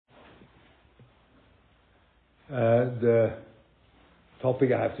The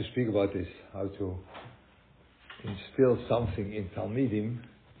topic I have to speak about is how to instill something in Talmidim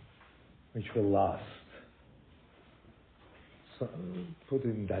which will last. So, put it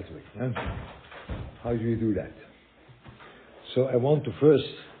in that way. How do you do that? So I want to first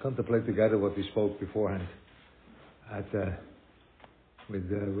contemplate together what we spoke beforehand with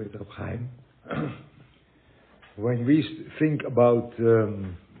Reb Chaim. When we think about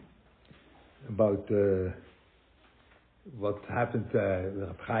what happened,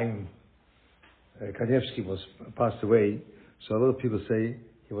 Reb Chaim Kanievsky was passed away. So a lot of people say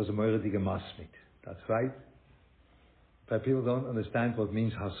he was a Moiridige Masmid. That's right. But people don't understand what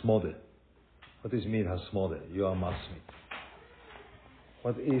means Hasmode. What does it mean Hasmode? You are Masmid.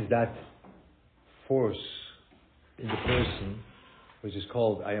 What is that force in the person which is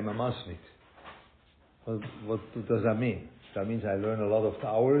called I am a Masmid? What does that mean? That means I learn a lot of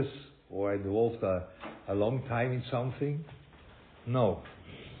hours or I involved a long time in something? No.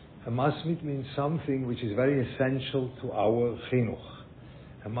 A Masmid means something which is very essential to our chinuch.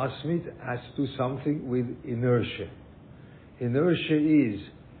 A Masmid has to do something with inertia. Inertia is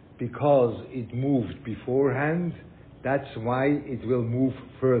because it moved beforehand, that's why it will move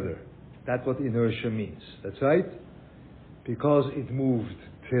further. That's what inertia means. That's right? Because it moved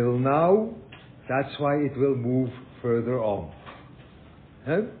till now, that's why it will move further on.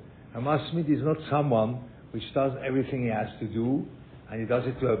 Huh? A Masmid is not someone which does everything he has to do, and he does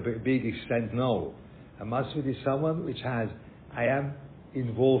it to a big extent. No. A Masmid is someone which has, I am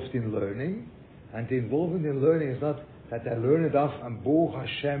involved in learning, and the involvement in learning is not that I learn a daf and Baruch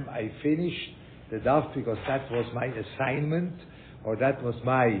Hashem, I finished the daf because that was my assignment, or that was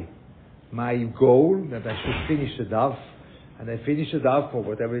my goal, that I should finish the daf, and I finish the daf for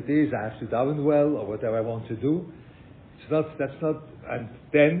whatever it is, I have to daven well, or whatever I want to do. That's not, and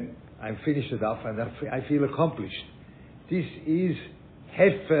then I'm finished the daf and I feel accomplished. This is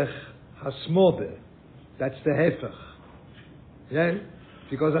Hefech Hasmode. That's the Hefech. Yeah?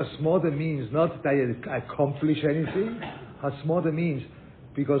 Because Hasmode means not that I accomplish anything. Hasmode means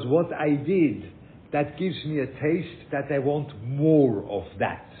because what I did, that gives me a taste that I want more of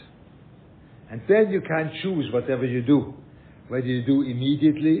that. And then you can choose whatever you do. Whether you do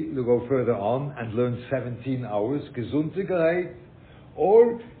immediately, you go further on and learn 17 hours, Gesundheit,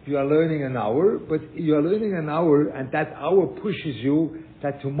 or you are learning an hour, but you are learning an hour and that hour pushes you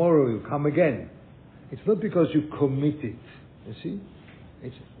that tomorrow you come again. It's not because you committed, you see?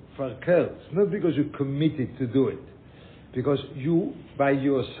 It's verkehrt. It's not because you committed to do it. Because you, by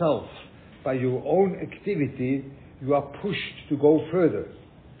yourself, by your own activity, you are pushed to go further.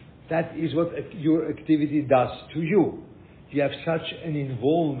 That is what your activity does to you. You have such an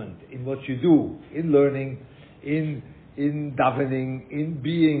involvement in what you do, in learning, in davening, in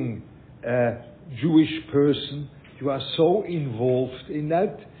being a Jewish person. You are so involved in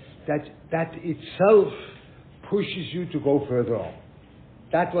that itself pushes you to go further on.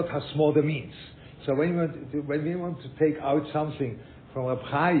 That's what Hasmode means. So when we want to take out something from Reb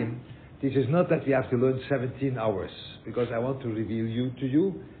Chaim, this is not that we have to learn 17 hours, because I want to reveal to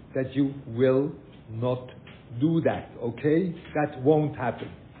you that you will not do that, okay? That won't happen.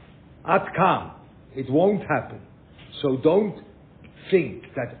 Ad kam, it won't happen. So don't think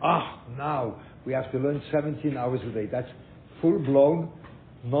that, now we have to learn 17 hours a day. That's full-blown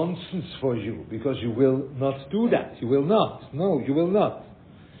nonsense for you, because you will not do that. You will not. No, you will not.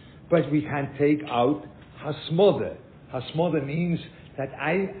 But we can take out Hasmode. Hasmode means that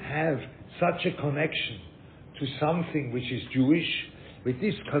I have such a connection to something which is Jewish. With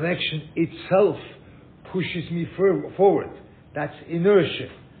this connection itself pushes me forward. That's inertia.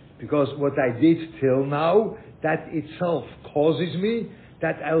 Because what I did till now, that itself causes me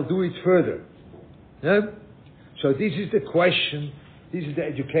that I'll do it further. Yeah? So this is the question, this is the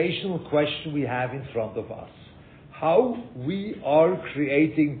educational question we have in front of us. How we are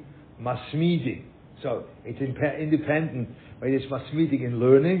creating masmidim. So it's independent whether it's masmidim in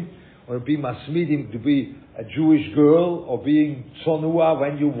learning, or be masmidim to be a Jewish girl, or being tzonua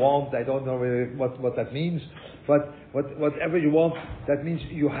when you want. I don't know what that means, but whatever you want, that means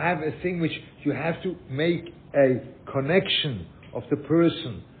you have a thing which you have to make a connection of the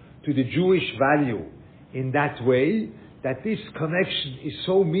person to the Jewish value in that way, that this connection is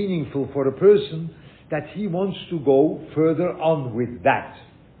so meaningful for the person that he wants to go further on with that.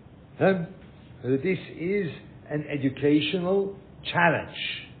 This is an educational challenge.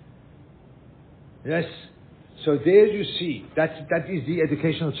 Yes? So there you see, that is the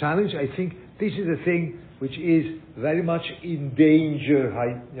educational challenge. I think this is a thing which is very much in danger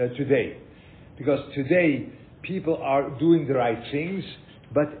today. Because today, people are doing the right things,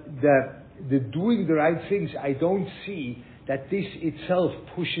 but the doing the right things, I don't see that this itself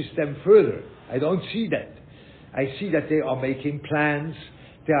pushes them further. I don't see that. I see that they are making plans,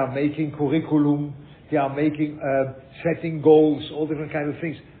 they are making curriculum, they are making setting goals, all different kind of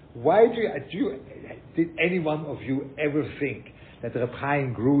things. Why did any one of you ever think that Reb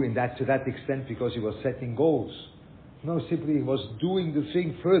Chaim grew to that extent because he was setting goals? No, simply he was doing the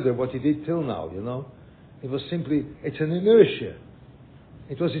thing further, what he did till now, It was simply, it's an inertia.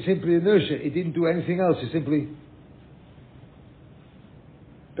 It was simply inertia. He didn't do anything else.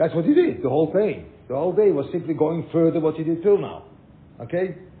 That's what he did, the whole day. The whole day was simply going further what he did till now.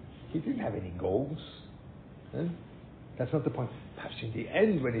 Okay? He didn't have any goals. That's not the point. Perhaps in the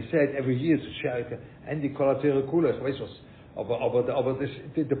end, when he said every year to share it, and the Kolatere Kulach,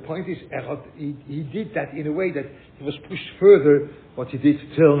 the point is, he did that in a way that he was pushed further what he did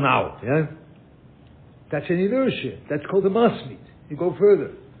till now. Yeah? That's an inertia. That's called a masmid. You go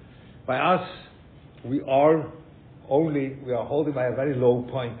further. By us, we are holding by a very low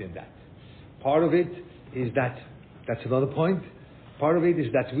point in that. Part of it is that's another point. Part of it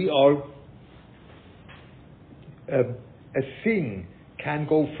is that we are, a thing can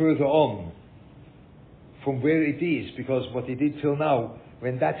go further on from where it is, because what he did till now,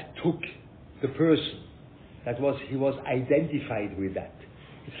 when that took the person, he was identified with that.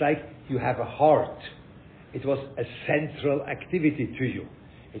 It's like you have a heart. It was a central activity to you.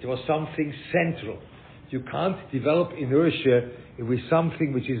 It was something central. You can't develop inertia with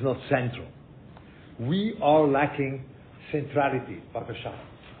something which is not central. We are lacking centrality.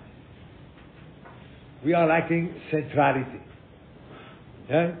 We are lacking centrality.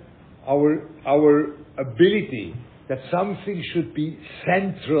 Yeah? Our ability that something should be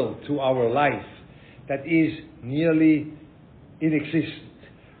central to our life, that is nearly inexistent.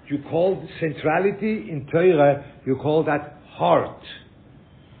 You call centrality in Torah, you call that heart.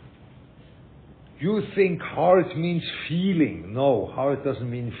 You think heart means feeling. No, heart doesn't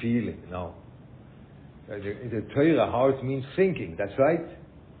mean feeling. No. In the Torah, heart means thinking. That's right.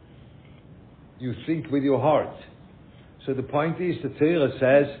 You think with your heart. So the point is, the Torah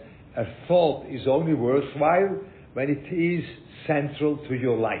says, a thought is only worthwhile when it is central to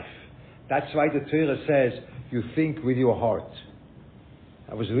your life. That's why the Torah says, you think with your heart.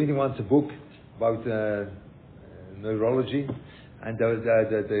 I was reading once a book about neurology, and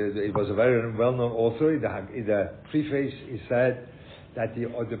it was a very well-known author. In the preface, he said that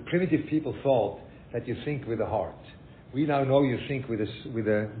the primitive people thought that you think with the heart. We now know you think with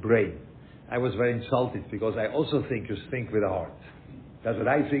the brain. I was very insulted because I also think you think with the heart. That's what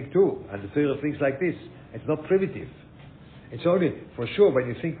I think too. And the Torah thinks like this. It's not primitive. It's only, for sure, when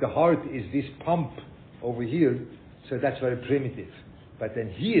you think the heart is this pump over here, so that's very primitive. But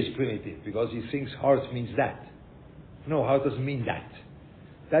then he is primitive because he thinks heart means that. No, heart doesn't mean that.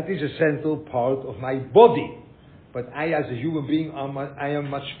 That is a central part of my body. But I, as a human being, I am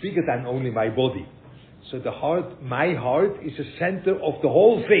much bigger than only my body. So the heart, my heart, is the center of the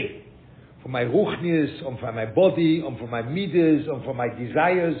whole thing. For my ruchnius, for my body, for my midas, for my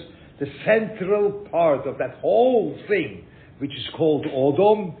desires, the central part of that whole thing, which is called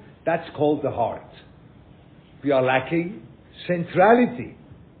Odom, that's called the heart. We are lacking centrality.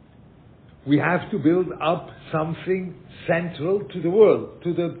 We have to build up something central to the world,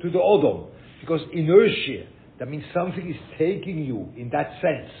 to the Odom. Because inertia, that means something is taking you in that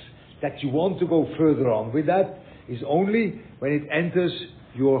sense, that you want to go further on with that, is only when it enters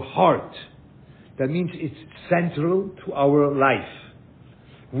your heart. That means it's central to our life.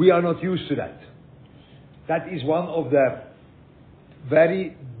 We are not used to that. That is one of the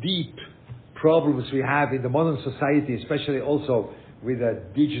very deep problems we have in the modern society, especially also with the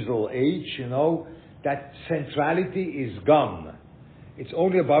digital age, that centrality is gone. It's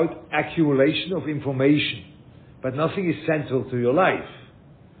only about accumulation of information, but nothing is central to your life.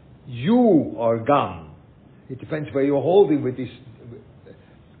 You are gone. It depends where you're holding with this.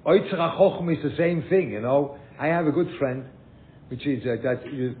 Oitzera Chochma is the same thing, I have a good friend, which is,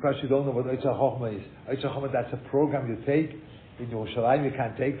 perhaps you don't know what Oitzera Chochma is. Oitzera Chochma, that's a program you take. In Yerushalayim, you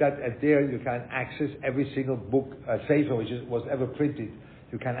can take that, and there you can access every single book, sefer, which was ever printed.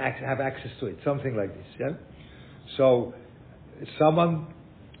 You can have access to it, something like this, yeah? So,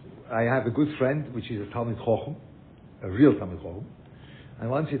 I have a good friend, which is a Talmid Chochem, a real Talmid Chochem,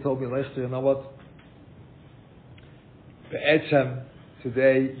 and once he told me, Lester, you know what? Be'etzem,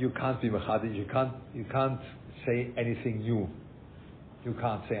 today you can't be mechadish, you can't say anything new. You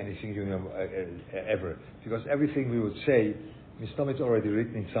can't say anything new ever, because everything we would say, Mr. It's already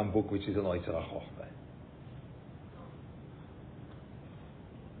written in some book which is an Oitzera Chochma.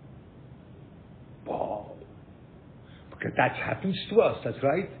 Wow. Because that happens to us, that's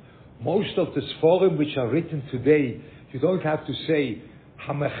right. Most of the Sforim which are written today, you don't have to say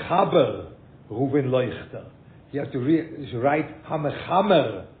Hamechaber Reuven Leuchter. You have to write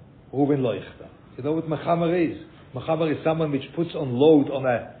Hamechamer Reuven Leuchter. You know what Mechamer is? Mechamer is someone which puts on load on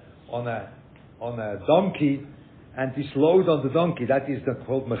a donkey, and this load on the donkey, that is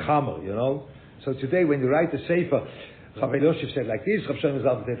called Mechamer, you know. So today when you write a Sefer, Rav Elioshev said like this, Rav Shlomo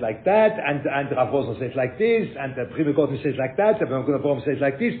Zalman said like that, and Rav Wosner said like this, and the Prima Gordon says like that, and Rav Gunnar says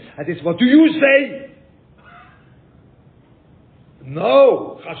like this, and this, what do you say?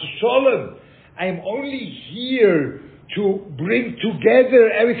 No, Chas Sholem. I am only here to bring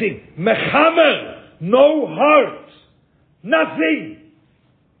together everything. Mechamer, no heart, nothing.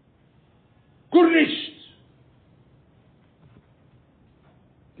 Gut nicht.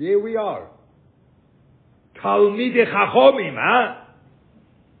 Here we are. Talmidei Chachomim, huh?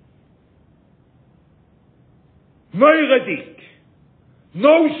 Moiradik.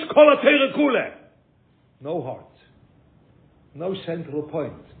 No Skola Torah Kule. No heart. No central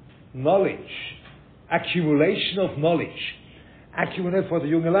point. Knowledge. Accumulation of knowledge. Accumulation for the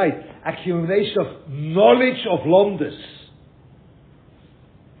young light. Accumulation of knowledge of Londis.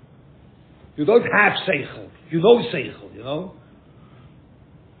 You don't have Seichel. You know Seichel, you know?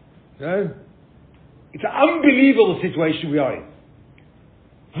 Yeah? It's an unbelievable situation we are in.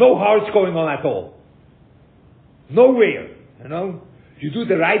 No hearts going on at all. Nowhere, you know? You do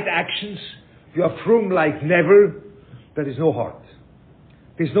the right actions, you are frum like never, there is no heart.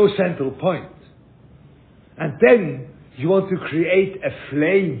 There's no central point. And then you want to create a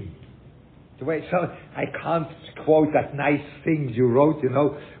flame. The way so I can't quote that nice thing you wrote, you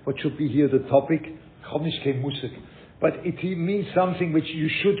know, what should be here the topic. But it means something which you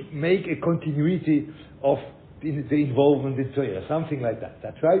should make a continuity of the involvement in Torah, something like that.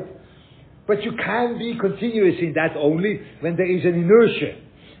 That's right. But you can be continuous in that only when there is an inertia.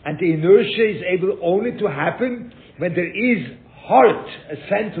 And the inertia is able only to happen when there is heart, a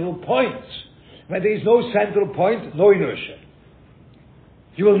central point. When there is no central point, no inertia.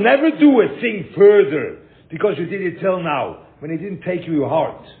 You will never do a thing further because you did it till now, when it didn't take you your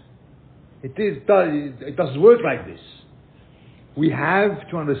heart. It doesn't work like this. We have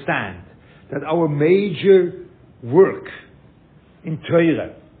to understand that our major work in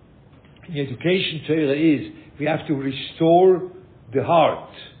Torah, in education Torah, is we have to restore the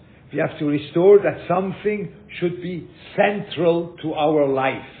heart. We have to restore that something should be central to our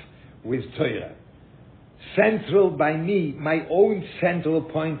life with Torah. Central by me, my own central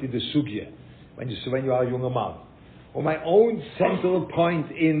point in the sugya, when you are a younger man, or my own central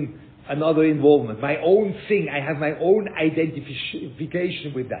point in another involvement, my own thing. I have my own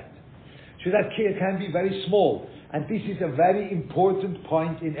identification with that. So that can be very small. And this is a very important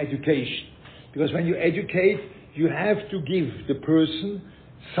point in education. Because when you educate, you have to give the person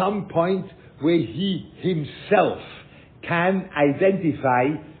some point where he himself can identify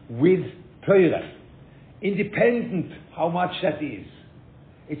with Torah. Independent how much that is.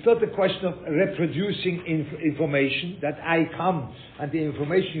 It's not a question of reproducing information, that I come and the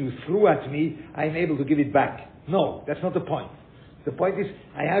information you threw at me, I'm able to give it back. No, that's not the point. The point is,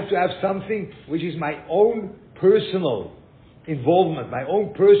 I have to have something which is my own personal involvement, my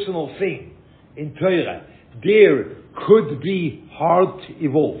own personal thing in Torah. There could be heart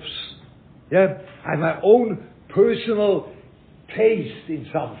evolves. Yeah? I have my own personal taste in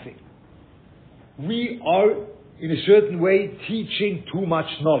something. We are, in a certain way, teaching too much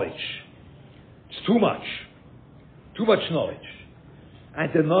knowledge. It's too much. Too much knowledge.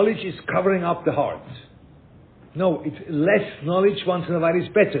 And the knowledge is covering up the heart. No, it's less knowledge once in a while is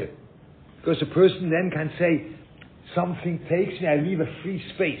better. Because a person then can say, something takes me, I leave a free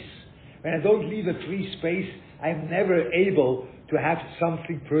space. When I don't leave a free space, I'm never able to have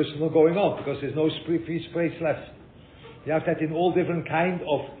something personal going on, because there's no free space left. You have that in all different kind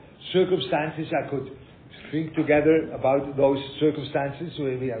of circumstances. I could think together about those circumstances.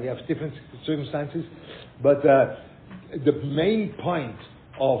 We have different circumstances. But the main point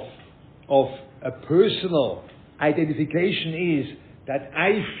of a personal identification is that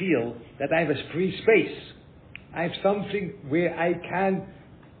I feel that I have a free space. I have something where I can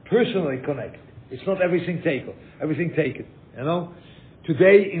personally connect. It's not everything taken. You know?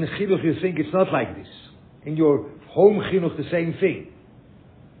 Today in Chinuch you think it's not like this. In your home Chinuch the same thing.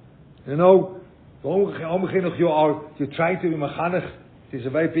 You know, home Chinuch you try to be mechanech. It is a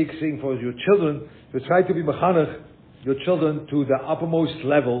very big thing for your children. You try to be mechanech your children to the uppermost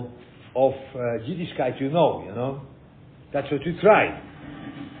level of Yiddishkeit, you know. That's what you try.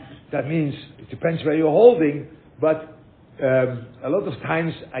 That means, it depends where you're holding, but a lot of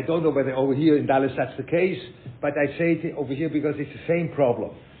times, I don't know whether over here in Dallas that's the case, but I say it over here because it's the same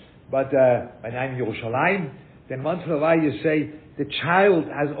problem. But when I'm in Yerushalayim, then once in a while you say, the child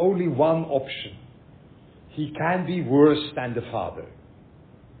has only one option. He can be worse than the father.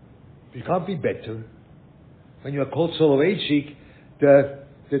 You can't be better. When you are called Soloveitchik, the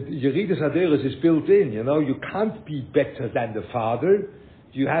Yeridas Aderes is built in, you can't be better than the father.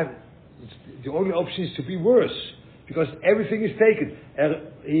 The only option is to be worse, because everything is taken.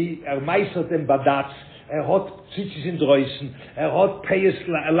 Meistert den Badatz, hat Tzitzis in Dreußen, hat Peyes,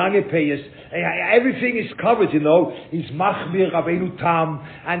 lange Peyes, everything is covered, He's Machmir, Rabbeinu Tam,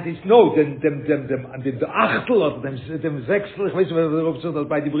 and it's the Achtel, or dem Sechstel, ich weiß nicht, wer das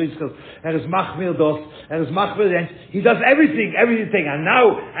bei die Briskels, is Machmir das, is Machmir das, he does everything, and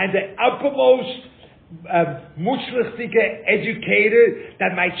now, and the uppermost, mutzlichtige educator,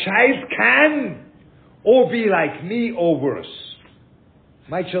 that my child can, or be like me, or worse.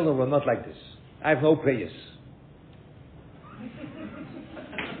 My children were not like this. I have no payas.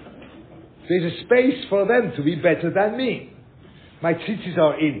 There's a space for them to be better than me. My tzitzis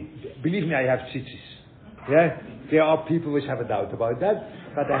are in. Believe me, I have tzitzis. Yeah? There are people which have a doubt about that,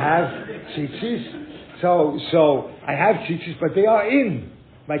 but I have tzitzis. So I have tzitzis, but they are in.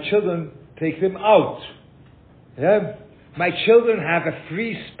 My children take them out. Yeah? My children have a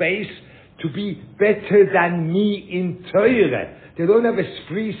free space to be better than me in Torah. They don't have a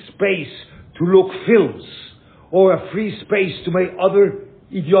free space to look films, or a free space to make other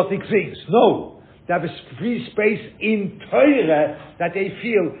idiotic things. No. They have a free space in Torah that they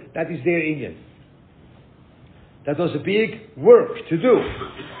feel that is their Indian. That was a big work to do.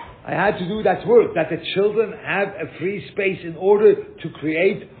 I had to do that work, that the children have a free space in order to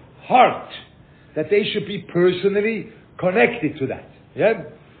create heart. That they should be personally connected to that. Yeah?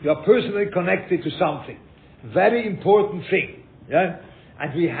 You are personally connected to something. Very important thing. Yeah?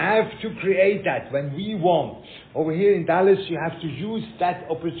 And we have to create that when we want. Over here in Dallas, you have to use that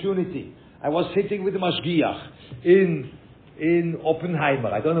opportunity. I was sitting with the Mashgiach in Oppenheimer.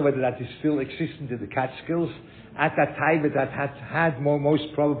 I don't know whether that is still existent in the Catskills. At that time, that had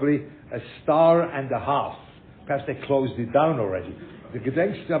most probably a star and a half. Perhaps they closed it down already. The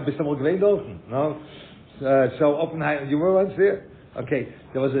Gedenkst, bist du mal gewesen dort? No? So Oppenheimer, you were once there? Okay.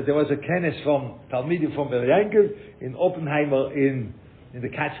 There was a kennis from Talmidim from Beryanker in Oppenheimer in the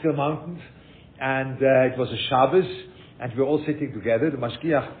Catskill Mountains, and it was a Shabbos, and we were all sitting together. The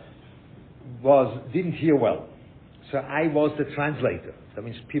Mashgiach didn't hear well, so I was the translator. That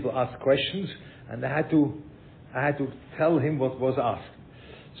means people asked questions, and I had to tell him what was asked.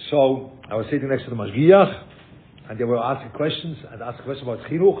 So I was sitting next to the Mashgiach, and they were asking questions, and asked questions about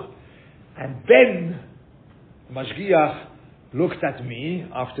Chinuch, and then the Mashgiach looked at me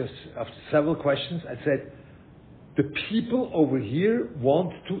after several questions and said, the people over here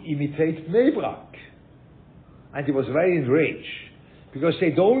want to imitate Bnei Brak. And he was very enraged, because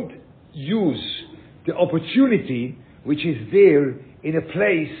they don't use the opportunity which is there in a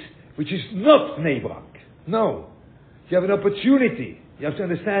place which is not Bnei Brak. No. You have an opportunity. You have to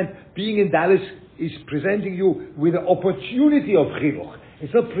understand, being in Dallas is presenting you with an opportunity of Chinuch.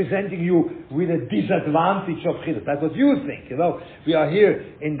 It's not presenting you with a disadvantage of Chinuch. That's what you think, We are here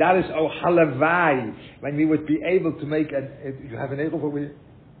in Dallas, halavai, when we would be able to make you have an Eruv over here?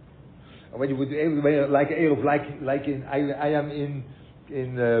 Or when you would be able to make like an Eruv, I am in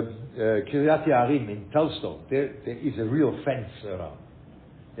Kiryat Yarim, in Telstone. There is a real fence around.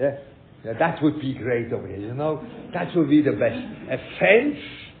 Yeah? That would be great over here, That would be the best. A fence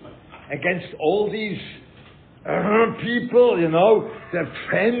against all these people, the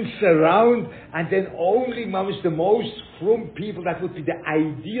fence around, and then only the most frum people, that would be the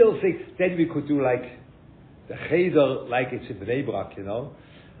ideal thing. Then we could do like the cheder, like it's in Bnei Brak,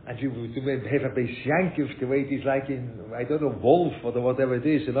 and you would have a Beis Yankiv, the way it is like in, I don't know, Wolf or whatever it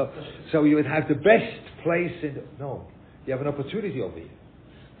is, So you would have the best place you have an opportunity over here.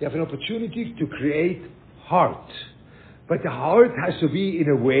 You have an opportunity to create heart. But the heart has to be in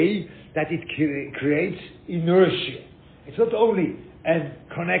a way that it creates inertia. It's not only a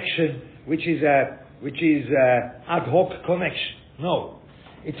connection which is ad hoc connection. No.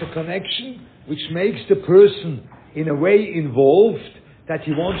 It's a connection which makes the person in a way involved that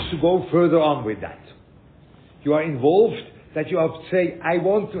he wants to go further on with that. You are involved that you have to say, I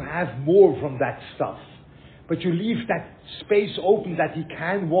want to have more from that stuff. But you leave that space open that he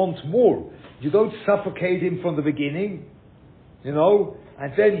can want more. You don't suffocate him from the beginning,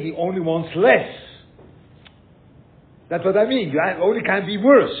 and then he only wants less. That's what I mean. You only can be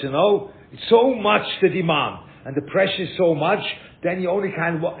worse, It's so much the demand, and the pressure is so much, then he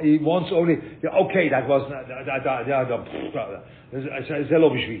wants only, okay, that was,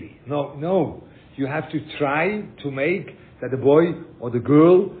 no. You have to try to make that the boy or the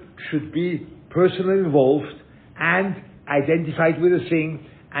girl should be personally involved and identified with a thing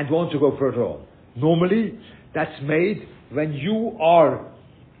and want to go further on. Normally, that's made when you are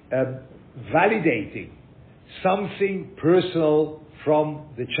validating something personal from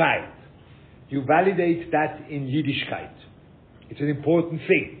the child. You validate that in Yiddishkeit. It's an important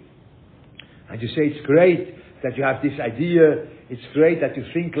thing. And you say, it's great that you have this idea, it's great that you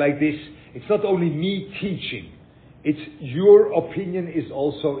think like this. It's not only me teaching, it's your opinion is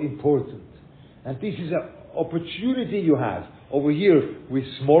also important. And this is an opportunity you have over here with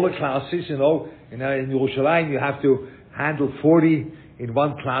smaller classes, in Yerushalayim you have to handle 40 in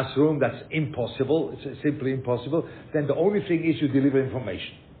one classroom. That's impossible. It's simply impossible. Then the only thing is you deliver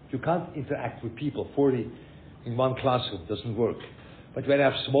information. You can't interact with people. 40 in one classroom doesn't work. But when you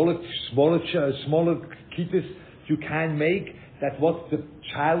have smaller kiddos, you can make that what the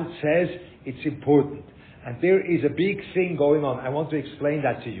child says, it's important. And there is a big thing going on. I want to explain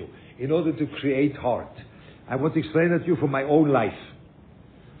that to you in order to create heart. I want to explain that to you from my own life.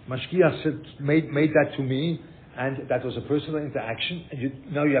 Mashgiach made that to me, and that was a personal interaction.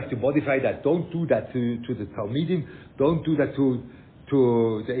 And now you have to modify that. Don't do that to the Talmidim. Don't do that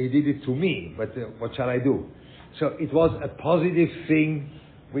he did it to me. But what shall I do? So it was a positive thing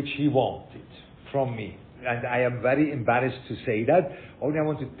which he wanted from me. And I am very embarrassed to say that. Only I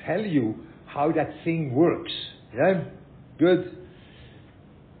want to tell you how that thing works. Yeah? Good.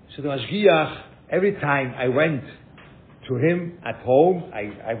 So the Mashgiach, every time I went to him at home,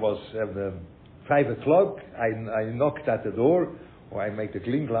 I was 5 o'clock, I knocked at the door, or I make the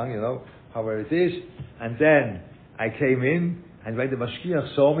klingklang, however it is, and then I came in, and when the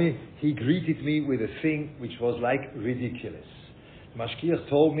Mashgiach saw me, he greeted me with a thing which was like ridiculous. The Mashgiach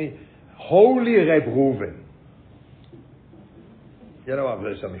told me, Holy Reb Reuven.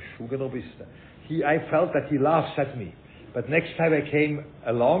 I felt that he laughs at me. But next time I came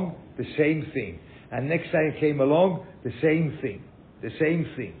along, the same thing. And next time I came along, the same thing. The same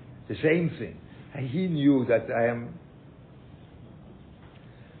thing. The same thing. And he knew that I am...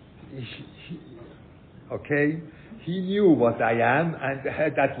 He knew what I am, and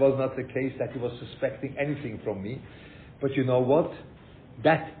that was not the case, that he was suspecting anything from me. But you know what?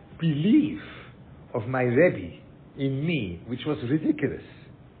 That belief of my Rebbe in me, which was ridiculous,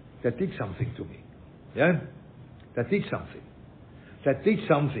 that did something to me. Yeah? That did something. That did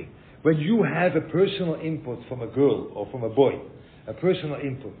something. When you have a personal input from a girl or from a boy, a personal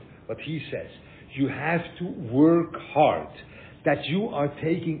input, what he says, you have to work hard that you are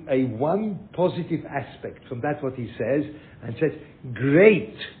taking a one positive aspect from that what he says and says,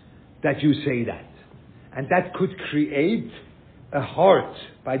 great that you say that. And that could create a heart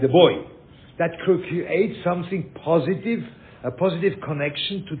by the boy. That could create something positive, a positive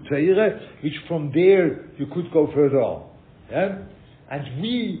connection to Torah, which from there you could go further on. Yeah? And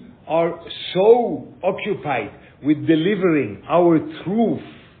we are so occupied with delivering our truth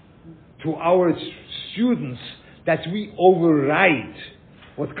to our students that we override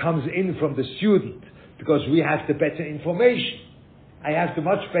what comes in from the student because we have the better information. I have the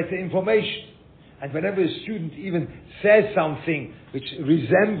much better information. And whenever a student even says something which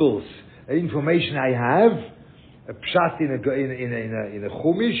resembles the information I have, a pshat in a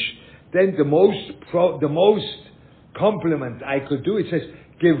chumash, then the most compliment I could do, it says,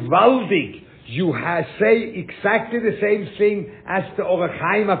 gewaldig, you say exactly the same thing as the Orach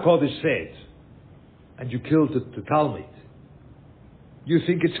Chaim HaKodesh said. And you killed the Talmud. You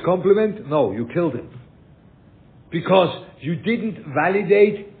think it's compliment? No, you killed him. Because you didn't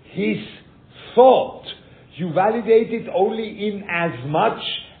validate his thought. You validate it only in as much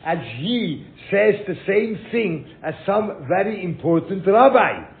as he says the same thing as some very important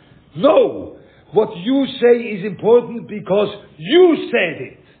rabbi. No! What you say is important because you said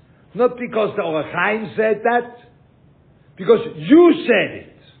it. Not because the Orach Chaim said that. Because you said it.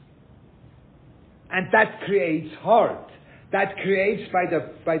 And that creates heart. That creates by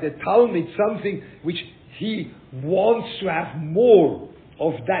the Talmud something which he wants to have more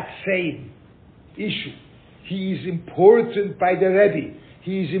of that same issue. He is important by the Rebbe.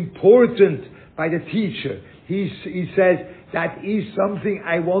 He is important by the teacher. He says, that is something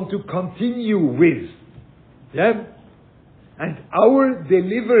I want to continue with. Yeah? And our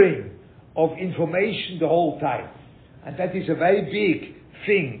delivering of information the whole time. And that is a very big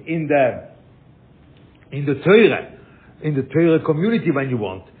thing in the Torah community when you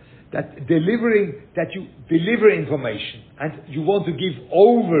want. That you deliver information and you want to give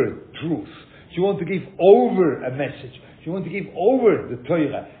over truth. You want to give over a message. You want to give over the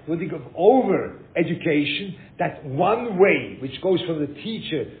Torah. You want to give over education. That one way, which goes from the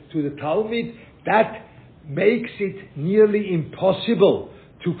teacher to the Talmud, that makes it nearly impossible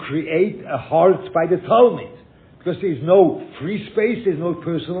to create a heart by the Talmud. Because there is no free space, there is no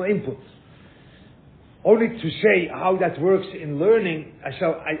personal input. Only to say how that works in learning,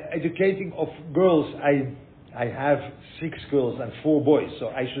 educating of girls, I have 6 girls and 4 boys, so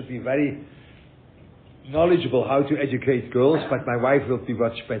I should be very knowledgeable how to educate girls, but my wife will be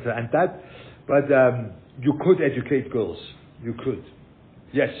much better at that. But you could educate girls. You could.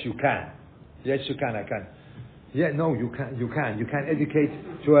 Yes, you can. Yes, you can. I can. Yeah, no, you can. You can. You can educate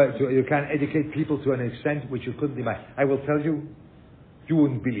you can educate people to an extent which you couldn't imagine. I will tell you, you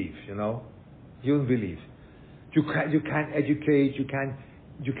wouldn't believe. You wouldn't believe. You can educate. You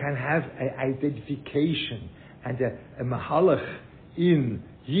can have an identification and a mahalach in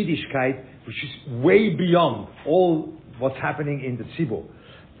Yiddishkeit, which is way beyond all what's happening in the tzibur.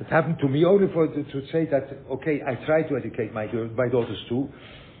 It happened to me only to say that, okay, I try to educate my daughters too.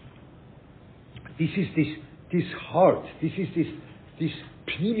 This is this heart, this is this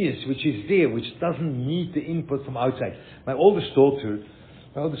pneumius which is there, which doesn't need the input from outside. My oldest daughter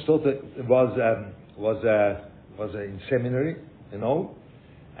was in seminary,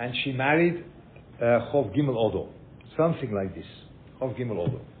 and she married Chov Gimel Odo, something like this, Chov Gimel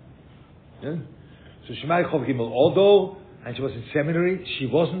Odo. Yeah? So she married Chov Gimel Odo, and she was in seminary. She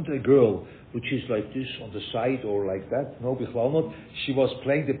wasn't a girl which is like this on the side or like that. No, bichlal not. She was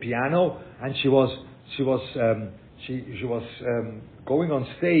playing the piano, and she was going on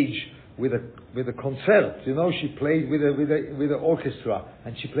stage with a concert. She played with the orchestra,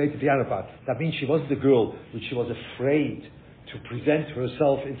 and she played the piano part. That means she wasn't a girl which she was afraid to present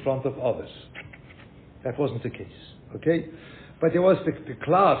herself in front of others. That wasn't the case. Okay. But there was the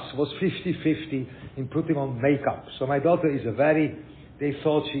class was 50-50 in putting on makeup. So my daughter is they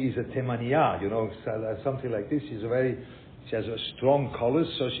thought she is a temaniya, something like this. She has a strong colors,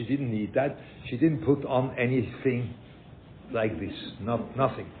 so she didn't need that. She didn't put on anything like this,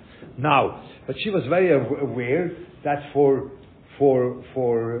 nothing. Now, but she was very aware that for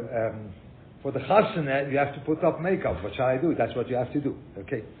the chasana you have to put up makeup. What shall I do? That's what you have to do.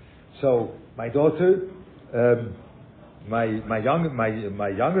 Okay. So my daughter. My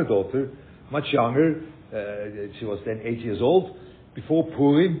younger daughter, much younger, she was then 8 years old. Before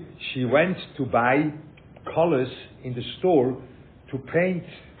Purim, she went to buy colors in the store to paint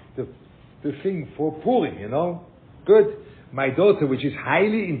the thing for Purim. Good. My daughter, which is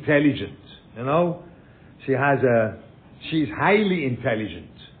highly intelligent, she is highly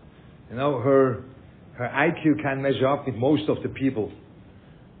intelligent. Her IQ can measure up with most of the people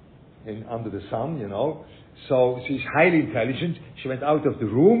under the sun. So she's highly intelligent. She went out of the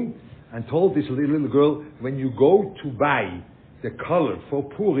room and told this little girl, when you go to buy the color for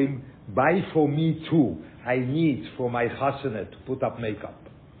Purim, buy for me too. I need for my chasana to put up makeup.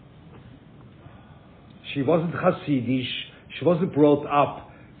 She wasn't Hasidish. She wasn't brought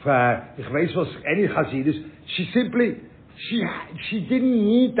up for any Hasidus. She didn't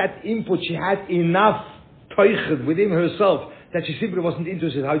need that input. She had enough teuchid within herself that she simply wasn't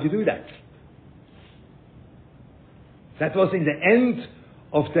interested how to do that. That was in the end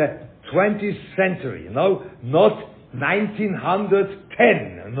of the 20th century, not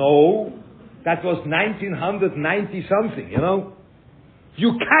 1910. No, that was 1990 something.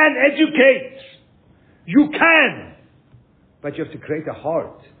 You can educate, you can, but you have to create a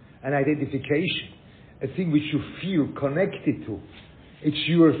heart, an identification, a thing which you feel connected to. It's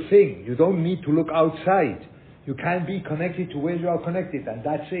your thing. You don't need to look outside. You can be connected to where you are connected, and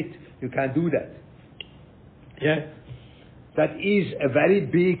that's it. You can do that. Yeah. That is a very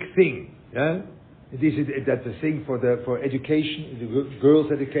big thing. Yeah? That's a thing for education, the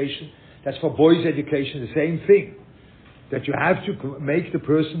girls' education. That's for boys' education, the same thing. That you have to make the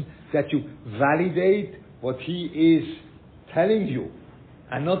person that you validate what he is telling you,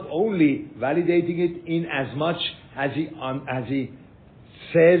 and not only validating it in as much as he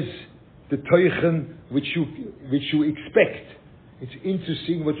says the teuchen which you expect. It's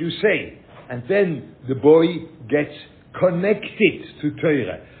interesting what you say, and then the boy gets connected to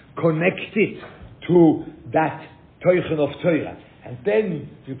Torah, connected to that teuchen of Torah, and then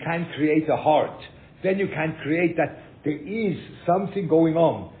you can create a heart. Then you can create that there is something going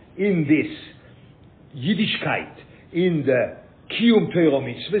on in this Yiddishkeit, in the Kiyum Torah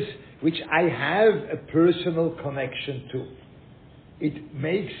mitzvahs, which I have a personal connection to. It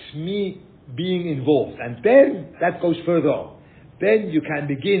makes me being involved, and then that goes further on. Then you can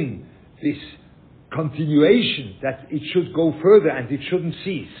begin this continuation that it should go further and it shouldn't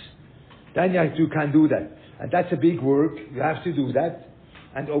cease. Then you can do that. And that's a big work. You have to do that.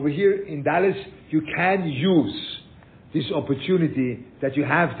 And over here in Dallas, you can use this opportunity that you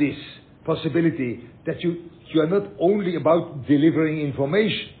have this possibility that you you are not only about delivering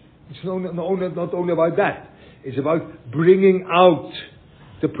information. It's not only about that. It's about bringing out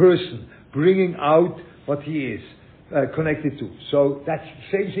the person, bringing out what he is connected to. So that's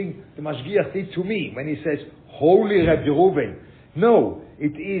the same thing the Mashgiach did to me when he says, Holy Rabbi Reuven. No,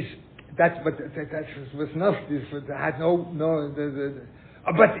 it is that, but that was not. This had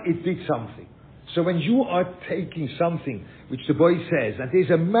but it did something. So when you are taking something which the boy says, and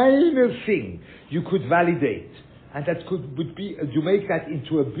there's a minor thing you could validate, and that would be, you make that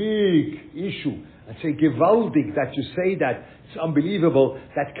into a big issue, and say, gewaldig, that you say that, it's unbelievable,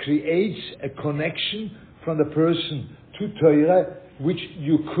 that creates a connection from the person to Torah, which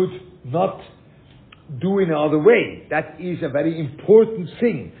you could not do in another way. That is a very important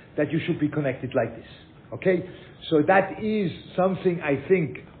thing, that you should be connected like this. Okay? So that is something I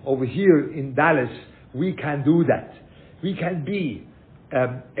think over here in Dallas, we can do that. We can be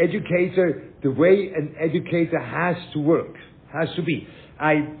educator the way an educator has to work, has to be.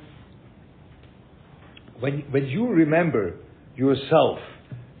 When you remember yourself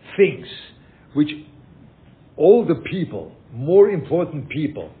things which all the people, more important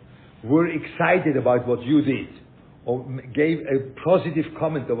people, were excited about what you did, or gave a positive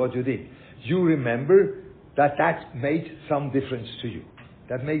comment of what you did, you remember that made some difference to you.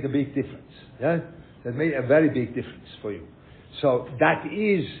 That made a big difference. Yeah? That made a very big difference for you. So that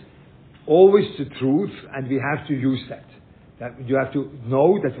is always the truth, and we have to use that. That you have to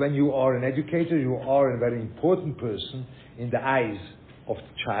know that when you are an educator, you are a very important person in the eyes of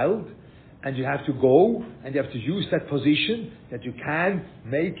the child, and you have to go and you have to use that position that you can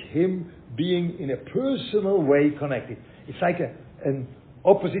make him being in a personal way connected. It's like an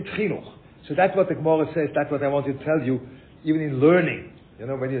opposite chinuch. So that's what the Gemara says. That's what I want to tell you. Even in learning, you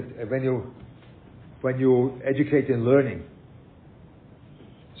know, when you educate in learning.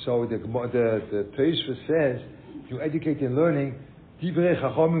 So the Torah says you educate in learning. Divrei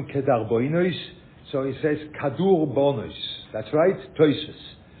Chachamim kedar boinos. So it says kadur bonos. That's right. Toises.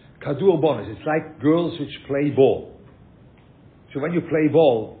 Kadur bonos. It's like girls which play ball. So when you play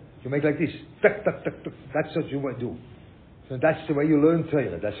ball, you make like this. Tuck, tuck, tuck, tuck. That's what you want to do. So that's the way you learn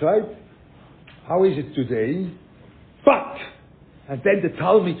Torah. That's right. How is it today? But, and then the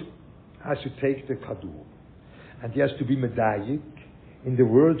Talmud has to take the kadur, and he has to be medayik in the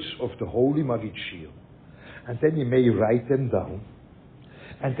words of the holy Maggid Shir, and then he may write them down,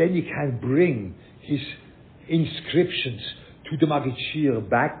 and then he can bring his inscriptions to the Maggid Shir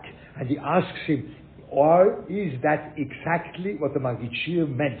back, and he asks him, or is that exactly what the Maggid Shir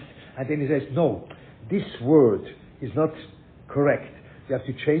meant? And then he says, no, this word is not correct. You have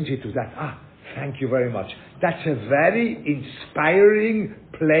to change it to that. Thank you very much. That's a very inspiring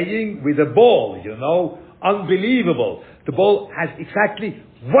playing with a ball, you know. Unbelievable. The ball has exactly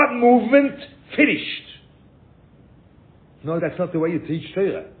one movement, finished. No, that's not the way you teach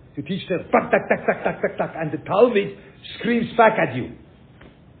Torah. You teach Torah, tak, tak, tak, tak, tak, tak, tak, and the Talmud screams back at you.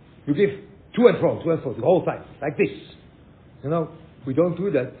 You give to and fro, the whole time, like this. You know, we don't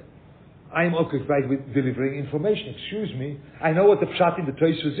do that. I am occupied with delivering information. Excuse me. I know what the pshat in the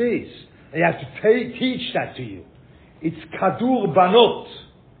Torah is. And you have to teach that to you. It's kadur banot.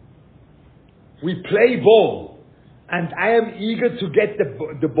 We play ball. And I am eager to get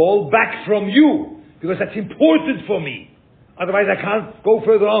the ball back from you. Because that's important for me. Otherwise I can't go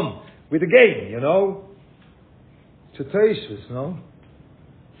further on with the game, you know. It's a Torah, no?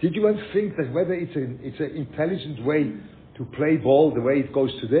 Did you once think that whether it's an intelligent way to play ball the way it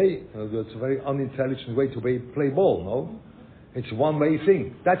goes today? It's a very unintelligent way to play ball, no? It's a one-way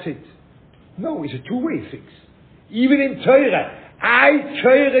thing. That's it. No, it's a two-way thing. Even in Torah.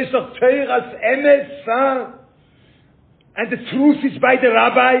 Torah is of Torah's emes, and the truth is by the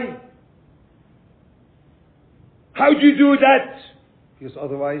rabbi. How do you do that? Because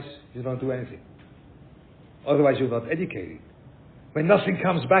otherwise you don't do anything. Otherwise you're not educating. When nothing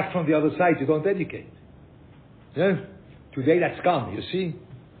comes back from the other side, you don't educate. Yeah? Today that's gone, you see?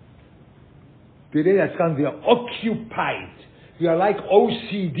 Today that's gone. We are occupied. We are like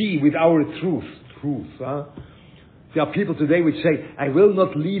OCD with our truth. There are people today which say, I will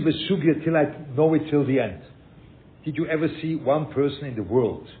not leave a sugya till I know it till the end. Did you ever see one person in the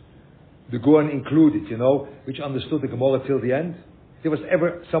world, the Goan included, you know, which understood the Gemara till the end? There was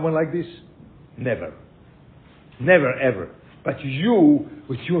ever someone like this? Never. Never ever. But you,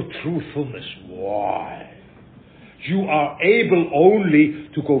 with your truthfulness, why? You are able only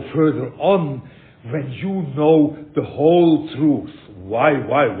to go further on when you know the whole truth. Why?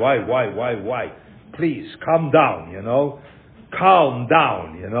 Please, calm down, you know. Calm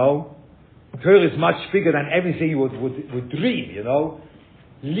down, you know. Torah is much bigger than everything you would dream, you know.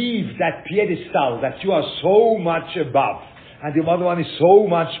 leave that pedestal that you are so much above and the other one is so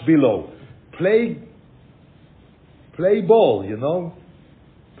much below. Play ball,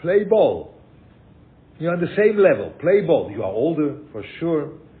 Play ball. You're on the same level. Play ball. You are older, for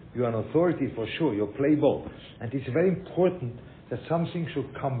sure. You are an authority, for sure. You play ball. And it's very important that something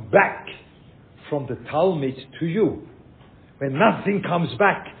should come back from the Talmud to you. When nothing comes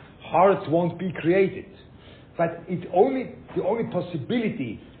back, heart won't be created. But the only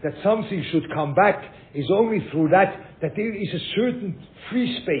possibility that something should come back is only through that there is a certain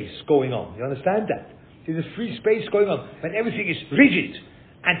free space going on. You understand that? There's a free space going on. When everything is rigid,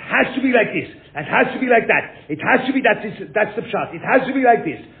 and has to be like this, and has to be like that, it has to be that's the pshat, it has to be like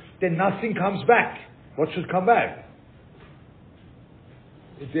this, then nothing comes back. What should come back?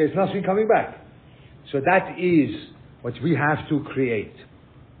 There's nothing coming back. So that is what we have to create.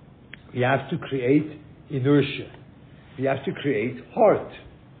 We have to create inertia. We have to create heart.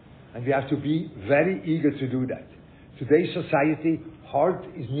 And we have to be very eager to do that. Today's society, heart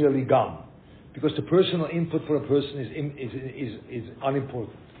is nearly gone. Because the personal input for a person is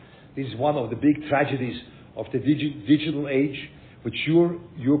unimportant. This is one of the big tragedies of the digital age, which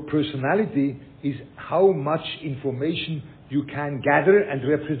your personality is how much information you can gather and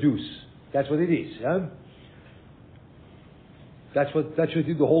reproduce. That's what it is. Yeah? That's what you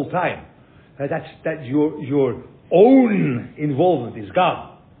do the whole time. That your own involvement is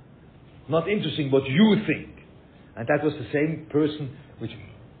gone. Not interesting what you think. And that was the same person which,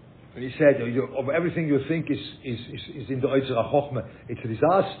 when he said, of everything you think is in the Oitzera Chochmah, it's a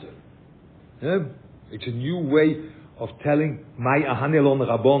disaster. Yeah? It's a new way of telling Mai Ahanelon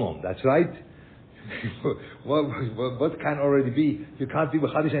Rabbonon. That's right. what can already be? You can't be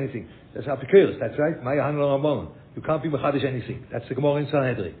mechadish anything. That's Apikoros. That's right. Mai Ahanelon Rabbonon. You can't be mechadish anything. That's the Gemara in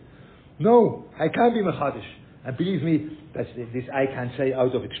Sanhedrin. No, I can't be mechadish. And believe me, this I can say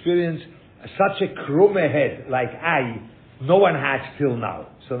out of experience. Such a krumme head like no one had till now.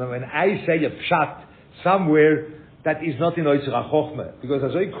 So when I say a pshat somewhere, that is not in Oitzera Chochmah, because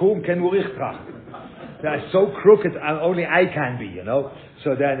as I krum ken urich trachten. They are so crooked, and only I can be,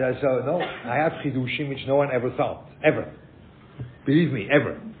 So no, I have chidushim which no one ever thought, ever. Believe me,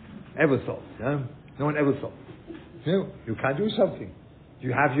 ever thought. No one ever thought. You can do something.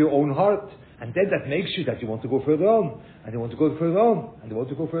 You have your own heart, and then that makes you that you want to go further on, and you want to go further on, and you want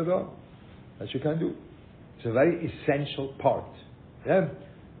to go further on. That you can do. It's a very essential part. Yeah?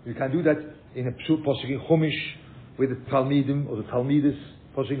 You can do that in a posuk in Chumash with the Talmidim or the Talmidas,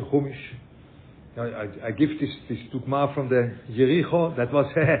 posuk in Chumash. I give this dugma from the Jericho. That was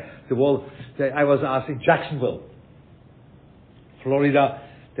the wall. I was asked in Jacksonville, Florida.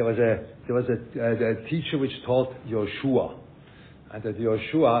 There was a teacher which taught Yoshua, and that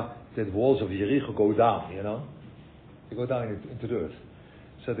Yoshua, the walls of Jericho go down. They go down into the earth.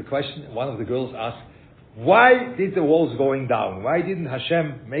 So the question, one of the girls asked, why did the walls going down? Why didn't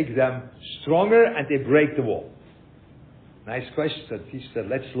Hashem make them stronger and they break the wall? Nice question. So the teacher said,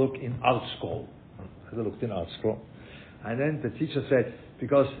 let's look in Art Scroll. I looked in Art Scroll. And then the teacher said,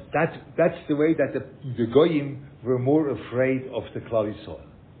 because that's the way that the Goyim were more afraid of the Klal Yisrael.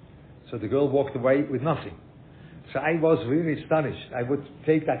 So the girl walked away with nothing. So I was really astonished. I would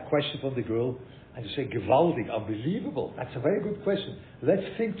take that question from the girl and say, gewaldig, unbelievable. That's a very good question. Let's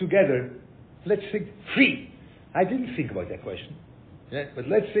think together. Let's think free. I didn't think about that question. Yeah? But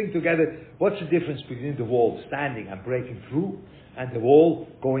let's think together, what's the difference between the wall standing and breaking through and the wall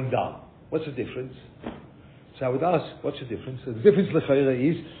going down? What's the difference? So I would ask, what's the difference? The difference,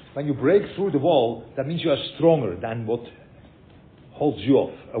 l'chayra, is when you break through the wall, that means you are stronger than what holds you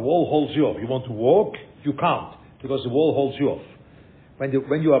off. A wall holds you off. You want to walk, you can't, because the wall holds you off.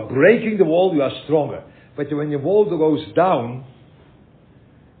 When you are breaking the wall, you are stronger. But when the wall goes down,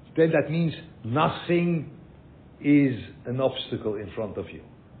 then that means nothing is an obstacle in front of you.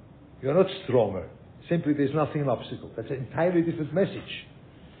 You are not stronger. Simply, there's nothing an obstacle. That's an entirely different message.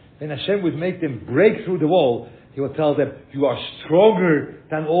 When Hashem would make them break through the wall, He would tell them, you are stronger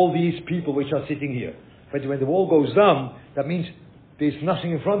than all these people which are sitting here. But when the wall goes down, that means there's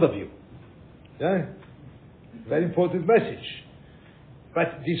nothing in front of you. Yeah? Very important message.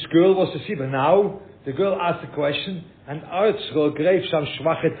 But this girl was the Sibba. Now, the girl asked the question, and Artzro gave some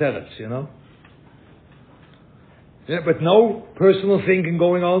schwache teretz, Yeah, but no personal thinking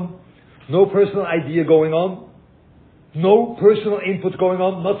going on, no personal idea going on, no personal input going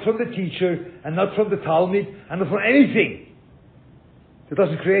on, not from the teacher, and not from the Talmud, and not from anything. It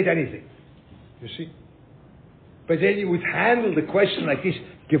doesn't create anything. You see? But then you would handle the question like this,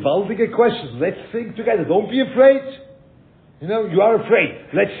 gewaltige question. Let's think together. Don't be afraid. You are afraid.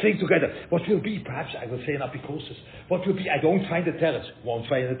 Let's think together. What will be? Perhaps I will say an apikosis. What will be? I don't find the terrace. Won't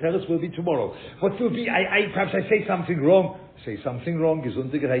find the terrace. Will be tomorrow. What will be? Perhaps I say something wrong. Say something wrong.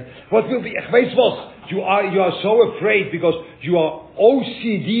 Gesundheit. What will be? Ich weiß was. You are so afraid because you are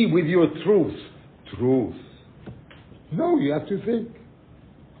OCD with your truth. Truth. No, you have to think,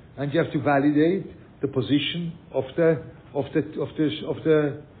 and you have to validate the position of the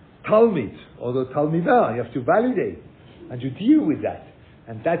Talmud or the Talmidah. You have to validate. And you deal with that.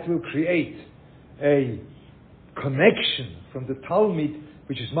 And that will create a connection from the Talmud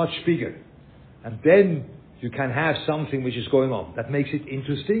which is much bigger. And then you can have something which is going on. That makes it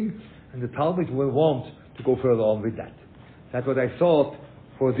interesting, and the Talmud will want to go further on with that. That's what I thought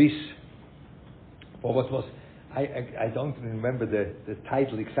for this, for what was, I don't remember the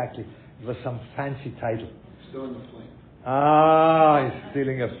title exactly. It was some fancy title. Still in the flame. He's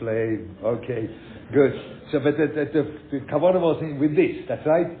stealing a flame. Okay, good. So, but the kavanah was with this. That's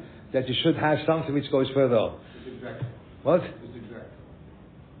right. That you should have something which goes further on. It's exact. What? It's exact.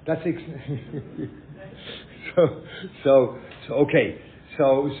 That's so okay.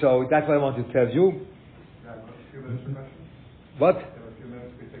 So that's what I want to tell you. Yeah, a few minutes for questions. What? Have a few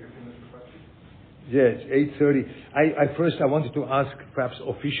minutes. We take a few minutes for questions. Yes, 8:30. I wanted to ask, perhaps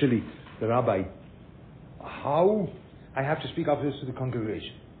officially, the rabbi, how I have to speak after this to the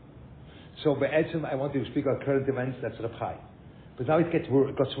congregation. So Be'etzim, I want to speak about current events. That's Reb Chaim. But now it gets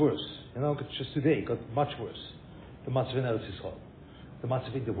worse. Just today, it got much worse. The Matzav in Eretz Yisrael, the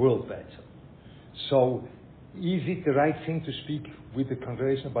Matzav in the world, Be'etzim. So, is it the right thing to speak with the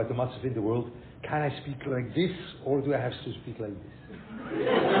congregation about the Matzav in the world? Can I speak like this, or do I have to speak like this?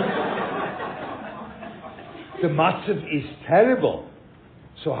 The Matzav is terrible.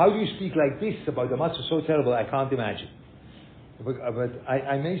 So how do you speak like this about the Matzav so terrible? I can't imagine. But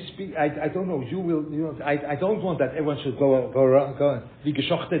I may speak. I don't know. You will. I don't want that everyone should go. Wie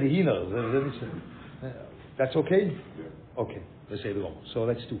geschochte Hühner. That's okay. Yeah. Okay. Let's say the wrong. So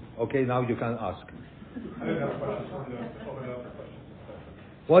let's do. Okay. Now you can ask. I didn't have questions. Open it up for questions.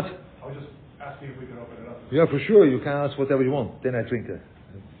 What? I was just asking if we could open it up. Yeah, for sure. You can ask whatever you want. Then I drink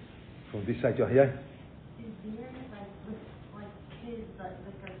from this side. Yeah. Is there like kids, like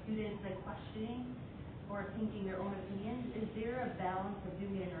our students, questioning or thinking their own opinions? Is there a balance of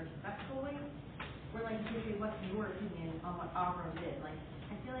doing it in a respectful way, or like you say, what's your opinion on what Avram did? Like,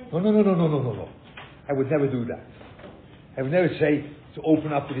 I feel like No. I would never do that. I would never say to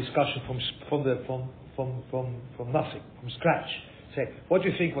open up the discussion from nothing, from scratch. Say, what do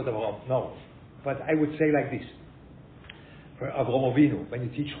you think? What Avram? No, but I would say like this: for Avram Avinu, when you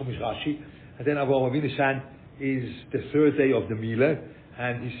teach Chumash Rashi, and then Avram Avinu San is the third day of the Milah,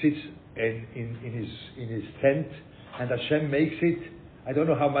 and he sits in his tent, and Hashem makes it. I don't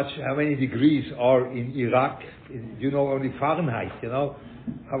know how many degrees are in Iraq. Only Fahrenheit.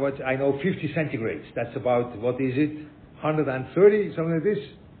 I know 50 centigrades. That's about, what is it? 130, something like this.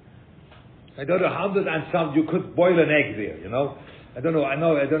 I don't know, 100 and some. You could boil an egg there. I don't know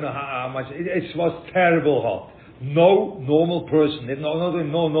how much. It was terrible hot. No normal person. No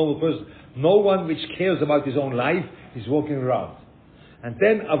normal person. No one which cares about his own life is walking around. And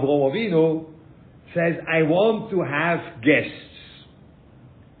then Avraham Avinu says, I want to have guests.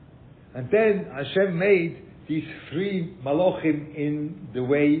 And then Hashem made these three Malachim in the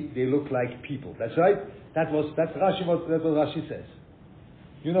way they look like people. That's right? That's Rashi, what Rashi says.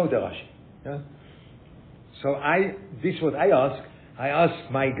 You know the Rashi. Yeah? So this is what I ask. I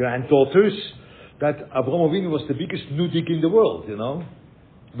ask my granddaughters that Avraham Avinu was the biggest nudik in the world,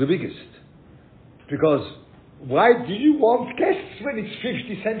 the biggest. Because why do you want guests when it's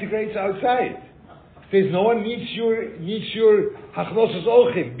 50 centigrades outside? There's no one needs your hachnosos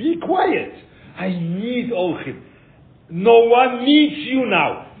olchim. Be quiet. I need olchim. No one needs you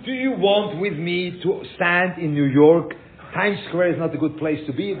now. Do you want with me to stand in New York? Times Square is not a good place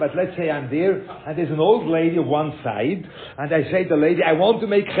to be, but let's say I'm there, and there's an old lady on one side, and I say to the lady, I want to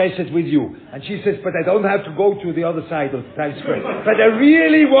make chesed with you. And she says, but I don't have to go to the other side of Times Square. But I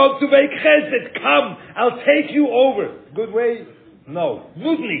really want to make chesed. Come, I'll take you over. Good way? No.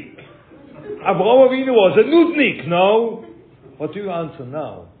 Nudnik. Avraham Avinu was a nudnik. No. What do you answer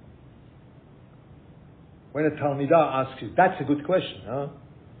now? When a Talmidah asks you, that's a good question, huh?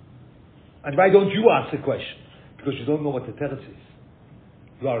 And why don't you ask the question? Because you don't know what the teretz is.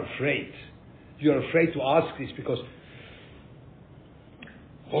 You are afraid. You are afraid to ask this because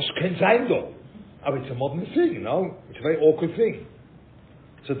was can sein though? Oh, it's a modern thing, It's a very awkward thing.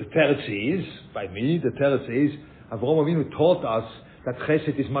 So the teretz is, by me, the teretz is, Avraham Avinu taught us that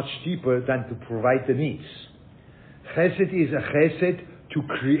chesed is much deeper than to provide the needs. Chesed is a chesed to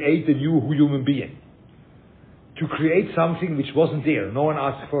create a new human being. to create something which wasn't there. No one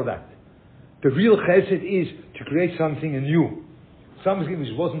asked for that. The real chesed is to create something new. Something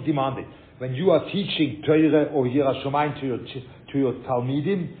which wasn't demanded. When you are teaching Torah or Yiras Shamayim to your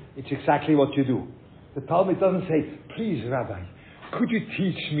Talmidim, it's exactly what you do. The Talmud doesn't say, please Rabbi, could you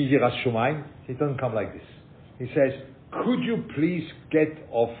teach me Yiras Shamayim? It doesn't come like this. He says, could you please get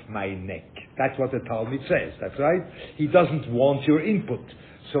off my neck? That's what the Talmud says, that's right? He doesn't want your input.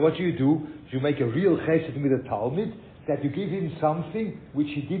 So what you do, you make a real chesed with the Talmud, that you give him something which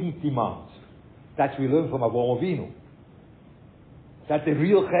he didn't demand. That we learn from Avraham Avinu. That the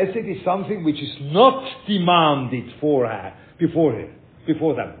real chesed is something which is not demanded beforehand. It's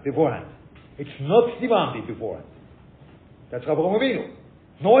not demanded beforehand. That's Avraham Avinu.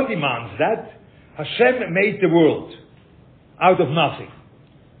 No one demands that. Hashem made the world out of nothing.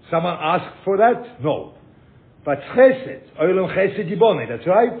 Someone asked for that? No. But chesed, olam chesed yibone, that's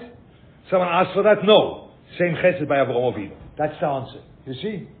right? Someone asked for that? No. Same chesed by Avraham Avinu. That's the answer. You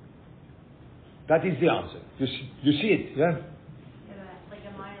see? That is the answer. You see it, yeah? Like,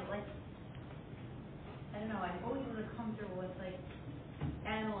 am I, like, I don't know, I'm always really comfortable with, like,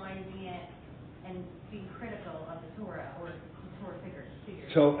 analyzing it and being critical of the Torah or the Torah figures.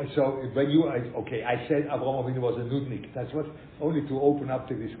 So when you, I said Avraham Avinu was a nudnik. That's what, only to open up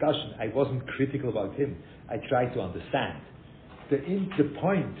the discussion. I wasn't critical about him. I tried to understand. The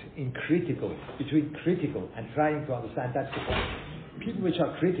point in critical, between critical and trying to understand, that's the point. People which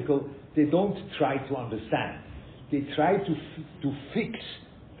are critical, they don't try to understand. They try to fix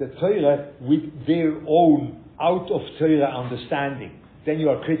the Torah with their own out of Torah understanding. Then you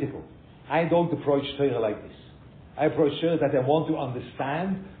are critical. I don't approach Torah like this. I approach Torah that I want to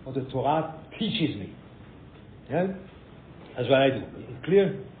understand what the Torah teaches me. Yeah? That's what I do.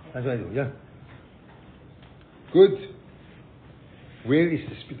 Clear? That's what I do, yeah. Good. Where is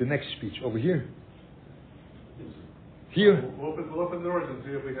the next speech? Over here? Here? We'll open the doors and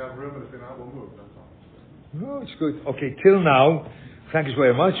see if we have room, and if not, we'll move. That's all. No, it's good. Okay, till now, thank you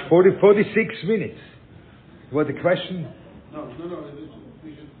very much. 46 minutes. What the question? No.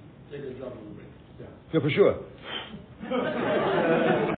 We should take a job a little bit. Yeah, for sure.